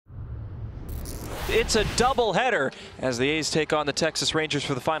It's a doubleheader as the A's take on the Texas Rangers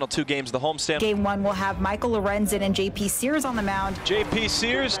for the final 2 games of the homestand. Game 1 will have Michael Lorenzen and J.P. Sears on the mound. J.P.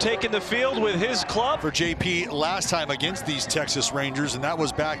 Sears taking the field with his club. For J.P. last time against these Texas Rangers, and that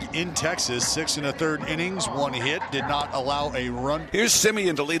was back in Texas. 6 1/3 innings, 1 hit, did not allow a run. Here's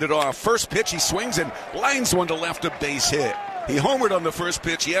Semien to lead it off. First pitch, he swings and lines one to left, a base hit. He homered on the first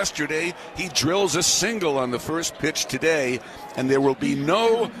pitch yesterday. He drills a single on the first pitch today, and there will be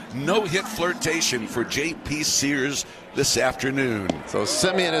no hit flirtation for J.P. Sears this afternoon. So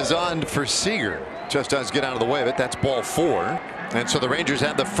Semien is on for Seager. Just does get out of the way of it. That's ball 4. And so the Rangers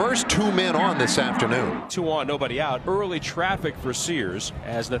have the first 2 men on this afternoon. 2 on, nobody out. Early traffic for Sears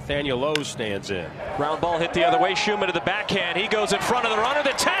as Nathaniel Lowe stands in. Ground ball hit the other way. Schumann to the backhand. He goes in front of the runner. The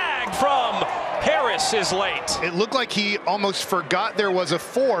tag from Harris is late. It looked like he almost forgot there was a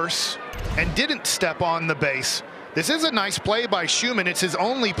force and didn't step on the base. This is a nice play by Schumann. It's his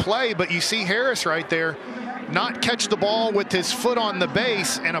only play, but you see Harris right there not catch the ball with his foot on the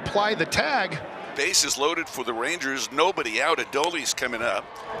base and apply the tag. Base is loaded for the Rangers. Nobody out. Adolis coming up.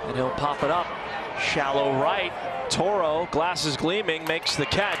 And he'll pop it up. Shallow right. Toro, glasses gleaming, makes the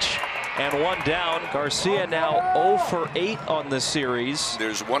catch. And 1 down. Garcia now 0 for 8 on the series.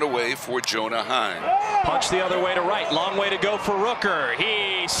 There's 1 away for Jonah Heim. Punch the other way to right. Long way to go for Rooker.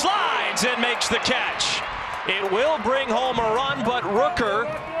 He slides and makes the catch. It will bring home a run, but Rooker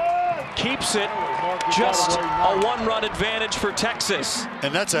keeps it. Just a 1-run advantage for Texas.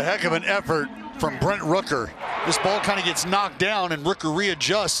 And that's a heck of an effort from Brent Rooker. This ball kind of gets knocked down and Rooker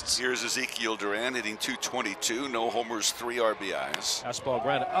readjusts. Here's Ezekiel Duran hitting .222, no homers, 3 RBIs. Fastball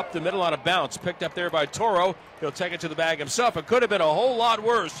grounded up the middle on a bounce, picked up there by Toro. He'll take it to the bag himself. It could have been a whole lot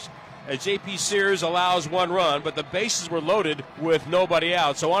worse as J.P. Sears allows 1 run, but the bases were loaded with nobody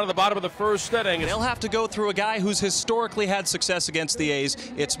out. So on to the bottom of the first inning. They'll have to go through a guy who's historically had success against the A's.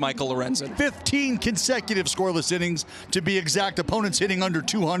 It's Michael Lorenzen. 15 consecutive scoreless innings, to be exact. Opponents hitting under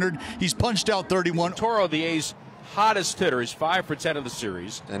 200. He's punched out 31. Toro, the A's hottest hitter, is 5 for 10 in the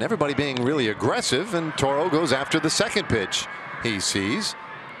series. And everybody being really aggressive, and Toro goes after the second pitch he sees.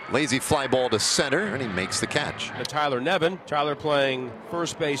 Lazy fly ball to center, and he makes the catch. To Tyler Nevin. Tyler playing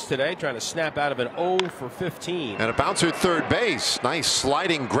first base today, trying to snap out of an 0 for 15. And a bouncer third base. Nice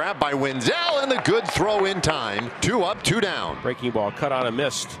sliding grab by Wenzel, and the good throw in time. 2 up, 2 down. Breaking ball cut on and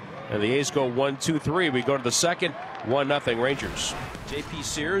missed. And the A's go 1-2-3. We go to the second. 1-0 Rangers. J.P.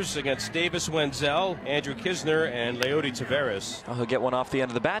 Sears against Davis Wenzel, Andrew Kisner, and Leody Taveras. Oh, he'll get one off the end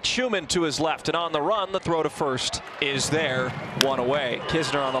of the bat. Schumann to his left, and on the run, the throw to first is there. 1 away.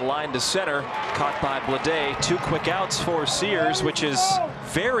 Kisner on the line to center, caught by Blade. 2 quick outs for Sears, which is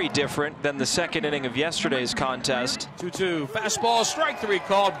very different than the second inning of yesterday's contest. 2-2. Fastball, strike 3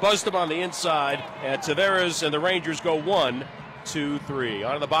 called, buzzed him on the inside, and Taveras and the Rangers go 1-2-3.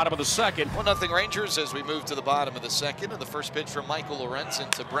 On to the bottom of the second. 1-0 Rangers as we move to the bottom of the second, and the first pitch from Michael Lorenzen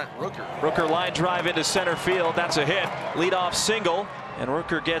to Brent Rooker. Rooker line drive into center field. That's a hit. Leadoff single, and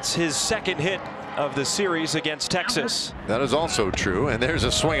Rooker gets his second hit of the series against Texas. That is also true, and there's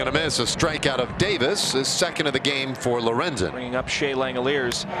a swing and a miss. A strikeout of Davis, his second of the game for Lorenzen. Bringing up Shea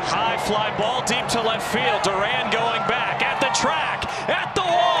Langoliers. High fly ball deep to left field. Duran going back at the track, at the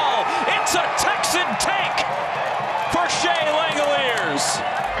wall. It's a Texan take for Shea Langoliers,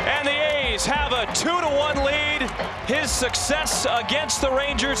 and the A's have a 2-1 lead. His success against the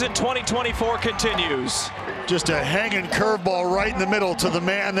Rangers in 2024 continues. Just a hanging curveball right in the middle to the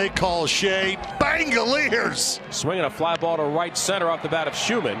man they call Shea Langoliers. Swinging a fly ball to right center off the bat of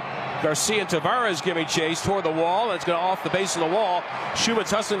Schumann. Garcia and Taveras giving chase toward the wall, and it's going off the base of the wall.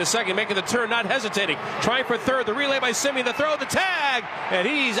 Schumann's hustling to second, making the turn, not hesitating. Trying for third, the relay by Semien, the throw, the tag, and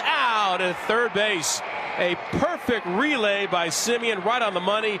he's out at third base. A perfect relay by Semien, right on the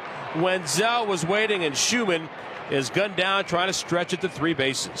money. Wenzel was waiting, and Schumann is gunned down, trying to stretch it to 3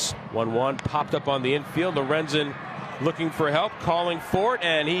 bases. 1-1 popped up on the infield. Lorenzen looking for help, calling for it,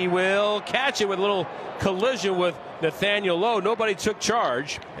 and he will catch it with a little collision with Nathaniel Lowe. Nobody took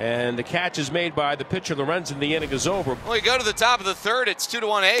charge, and the catch is made by the pitcher Lorenzen. The inning is over. Well, you go to the top of the third. It's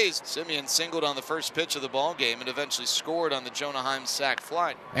 2-1 A's. Semien singled on the first pitch of the ball game and eventually scored on the Jonah Heim sac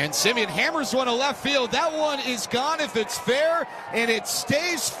fly. And Semien hammers one to left field. That one is gone if it's fair, and it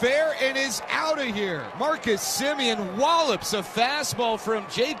stays fair and is out of here. Marcus Semien wallops a fastball from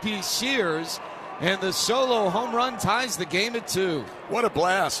J.P. Sears, and the solo home run ties the game at 2. What a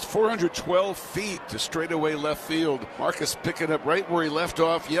blast. 412 feet to straightaway left field. Marcus picking up right where he left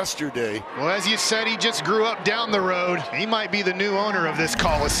off yesterday. Well, as you said, he just grew up down the road. He might be the new owner of this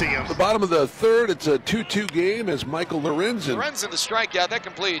Coliseum. The bottom of the third, it's a 2-2 game as Michael Lorenzen. Lorenzen, the strikeout, that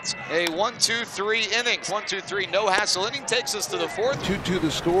completes a 1-2-3 innings. 1-2-3, no hassle inning takes us to the fourth. 2-2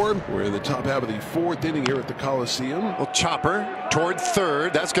 the score. We're in the top half of the fourth inning here at the Coliseum. Well, chopper toward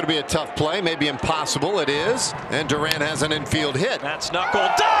third. That's going to be a tough play, maybe impossible. It is. And Duran has an infield hit. That's knuckle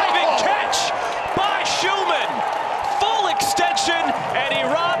diving catch by Schumann. Full extension, and he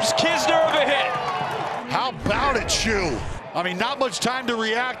robs Kisner of a hit. How about it, Shu? I mean, not much time to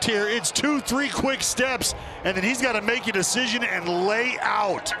react here. It's 2-3 quick steps, and then he's got to make a decision and lay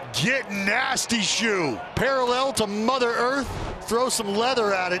out. Get nasty, Shu. Parallel to Mother Earth, throw some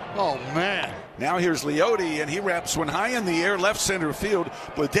leather at it. Oh, man. Now here's Leote, and he wraps one high in the air, left center field.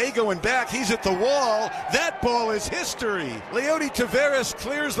 Blade going back, he's at the wall. That ball is history. Leote Taveras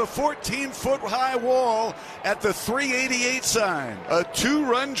clears the 14-foot high wall at the 388 sign. A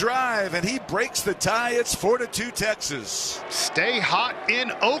 2-run drive, and he breaks the tie. It's 4-2 Texas. Stay hot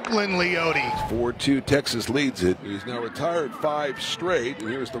in Oakland, Leote. 4-2 Texas leads it. He's now retired 5 straight. And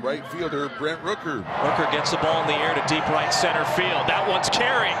here's the right fielder, Brent Rooker. Rooker gets the ball in the air to deep right center field. That one's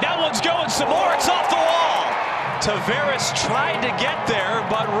carried. That one's going some more. It's off the wall. Taveras tried to get there,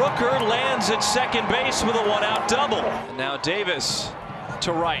 but Rooker lands at second base with a 1-out double. And now Davis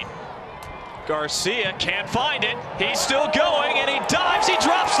to right. Garcia can't find it. He's still going, and he dives. He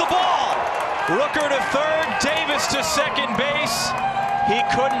drops the ball. Rooker to third, Davis to second base. He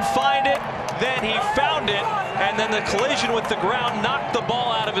couldn't find it. Then he found it, and then the collision with the ground knocked the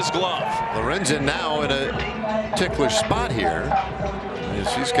ball out of his glove. Lorenzen now in a ticklish spot here.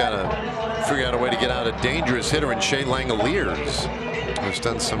 He's got to figure out a way to get out a dangerous hitter in Shea Langoliers, who's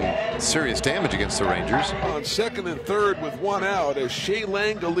done some serious damage against the Rangers. On second and third with 1 out, as Shea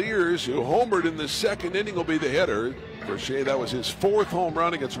Langoliers, who homered in the second inning, will be the hitter. For Shea, that was his 4th home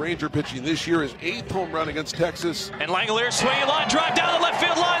run against Ranger pitching this year, his 8th home run against Texas. And Langoliers swinging line drive down the left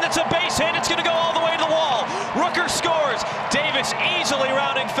field line. That's a base hit. It's going to go all the way to the wall. Rooker scores. Davis easily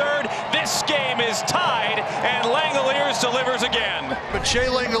rounding third. This game is tied, and Langoliers delivers again. But Shea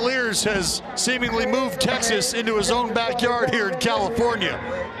Langoliers has seemingly moved Texas into his own backyard here in California.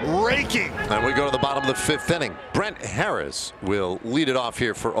 Raking. And we go to the bottom of the 5th inning. Brent Harris will lead it off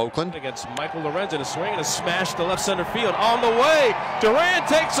here for Oakland. Against Michael Lorenzen, a swing and a smash to left center field. On the way, Duran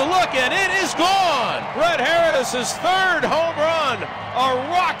takes a look, and it is gone. Brent Harris's 3rd home run. A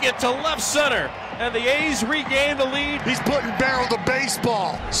rocket to left center. And the A's regain the lead. He's putting barrel to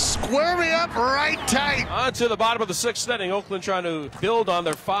baseball. Square me up right tight. On to the bottom of the 6th inning. Oakland trying to build on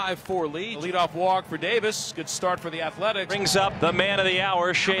their 5-4 lead. Leadoff walk for Davis. Good start for the Athletics. Brings up the man of the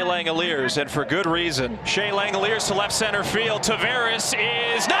hour, Shea Langoliers, and for good reason. Shea Langoliers to left center field. Taveras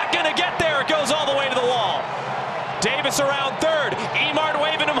is not going to get there. It goes all the way to the wall. Davis around third. Emart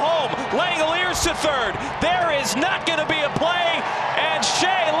waving him home. Langoliers to third. There is not going to be a play, and Shea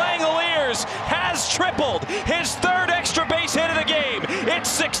Langoliers has tripled his 3rd extra base hit of the game.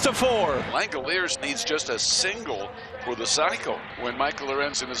 It's 6-4. Langoliers needs just a single for the cycle when Michael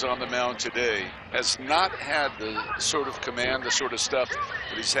Lorenzen is on the mound today. Has not had the sort of command, the sort of stuff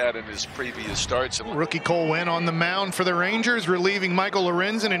that he's had in his previous starts. Rookie Cole Winn on the mound for the Rangers, relieving Michael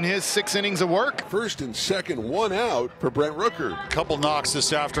Lorenzen in his 6 innings of work. First and second, 1 out for Brent Rooker. Couple knocks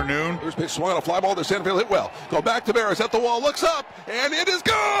this afternoon. First pitch swung on a fly ball to center field, hit well. Go back to Barris at the wall, looks up, and it is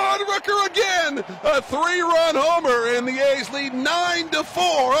gone. Rooker again, a 3-run homer, and the A's lead 9-4.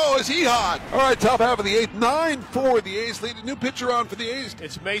 Oh, is he hot? All right, top half of the 8th, 9-4. The A's lead. A new pitcher on for the A's.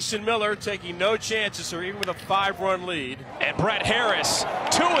 It's Mason Miller taking no chances, or even with a 5-run lead. And Brett Harris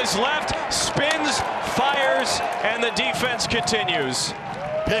to his left, spins, fires, and the defense continues.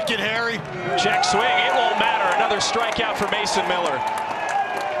 Pick it, Harry. Check swing, it won't matter. Another strikeout for Mason Miller.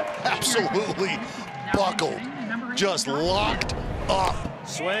 Absolutely buckled. Just locked up.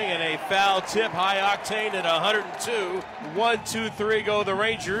 Swing and a foul tip, high octane at 102. 1-2-3 go the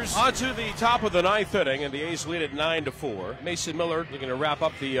Rangers. On to the top of the 9th inning, and the A's lead at 9-4. Mason Miller looking to wrap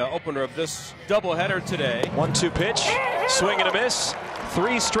up the opener of this doubleheader today. 1-2 pitch, swing and a miss.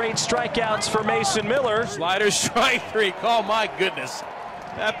 3 straight strikeouts for Mason Miller. Slider strike 3. Oh my goodness,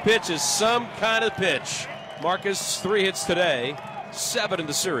 that pitch is some kind of pitch. Marcus 3 hits today. 7 in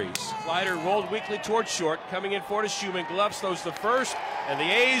the series. Slider rolled weakly towards short, coming in for to Schumann. Gloves throws the first, and the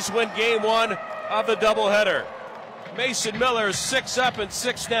A's win game 1 of the doubleheader. Mason Miller 6 up and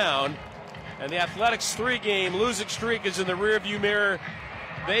 6 down, and the Athletics' 3-game losing streak is in the rearview mirror.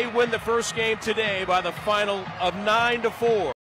 They win the first game today by the final of 9-4.